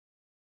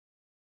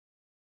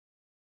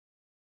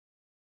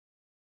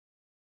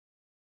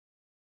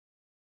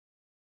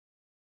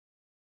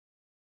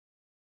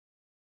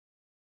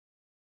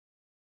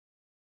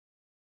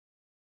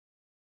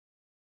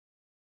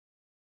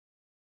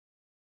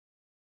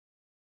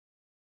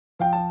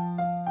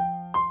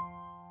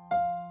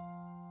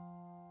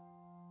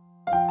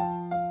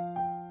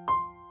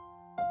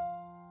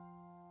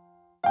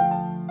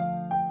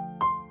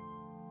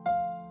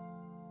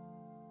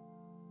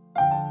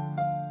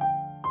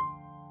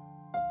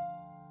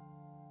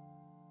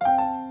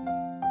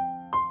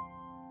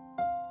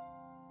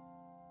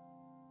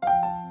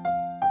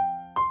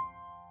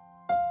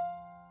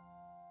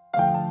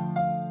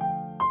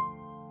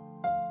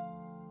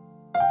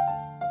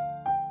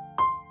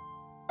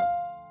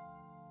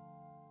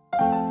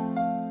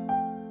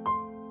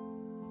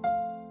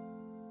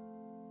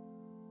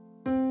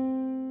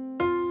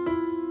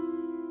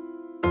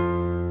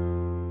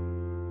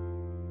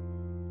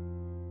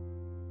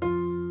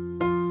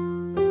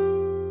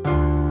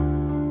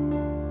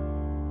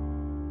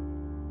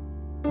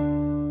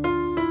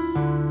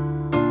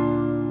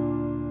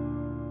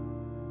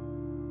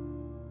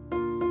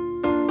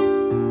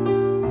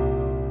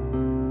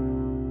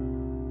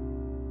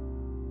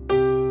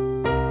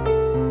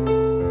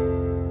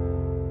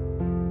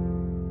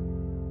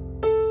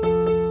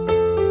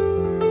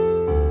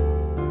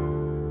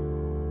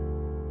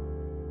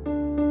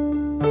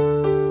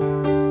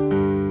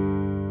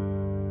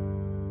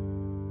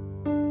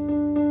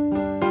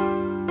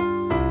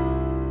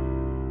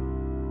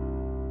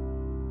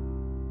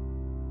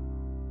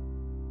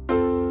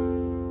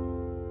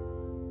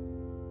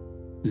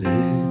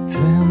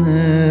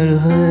L'éternel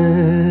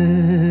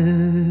règne,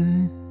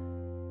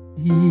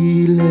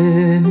 il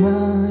est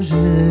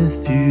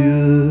majestueux.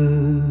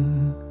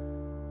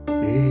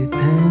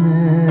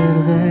 L'éternel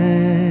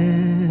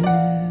règne,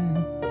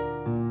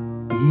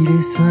 il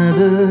est saint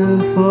de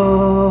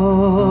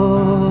force.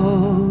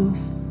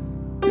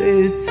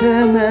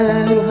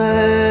 L'éternel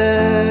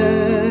règne,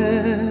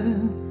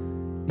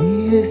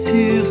 il est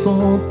sur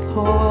son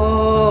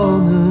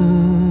trône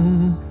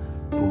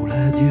pour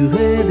la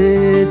durée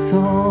des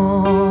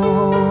temps,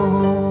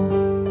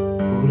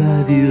 pour la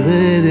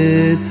durée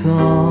des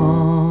temps.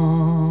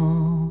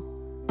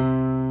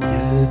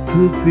 Dieu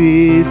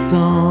tout-puissant,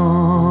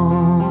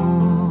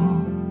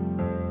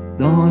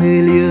 dans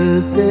les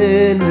lieux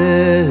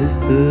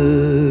célestes,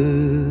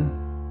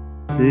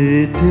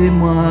 des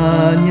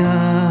témoignages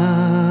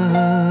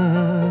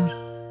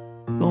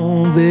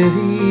sont véritables.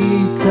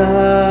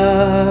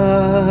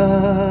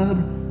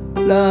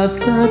 La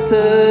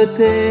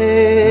sainteté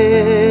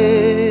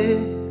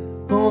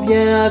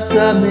convient à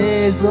sa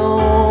maison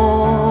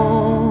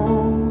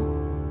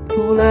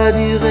pour la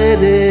durée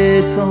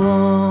des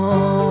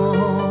temps,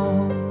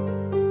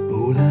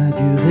 pour la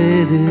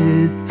durée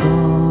des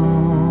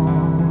temps.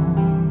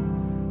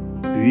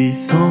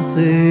 Puissance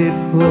et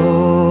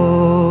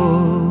force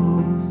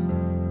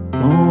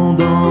sont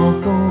dans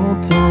son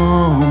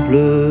temple,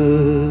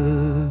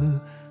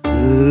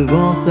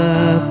 devant sa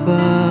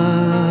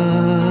face,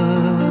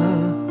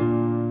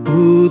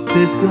 tout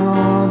est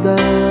splendeur.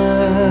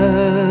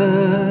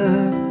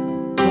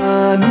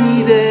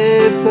 Amis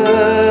des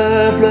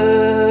peuples,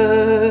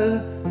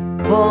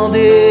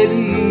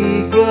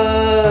 rendez-lui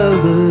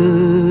gloire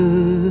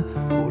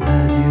pour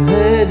la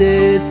durée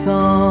des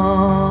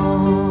temps,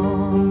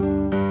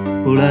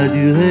 pour la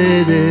durée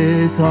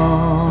des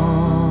temps,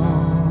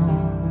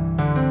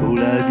 pour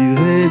la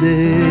durée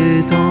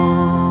des temps.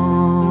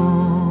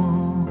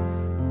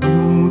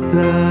 Nous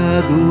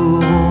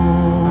t'adorons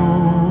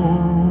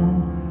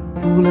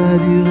pour la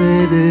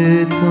durée des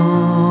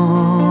temps.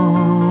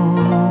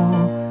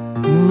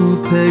 Nous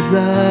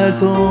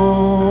t'exaltons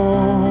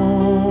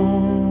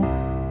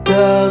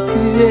car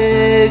tu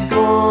es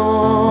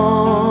grand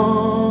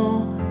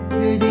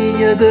et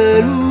digne de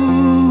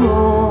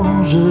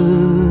louange.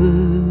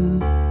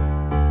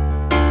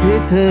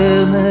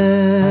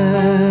 Éternel,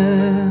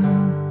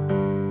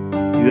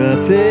 tu as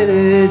fait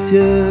les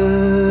cieux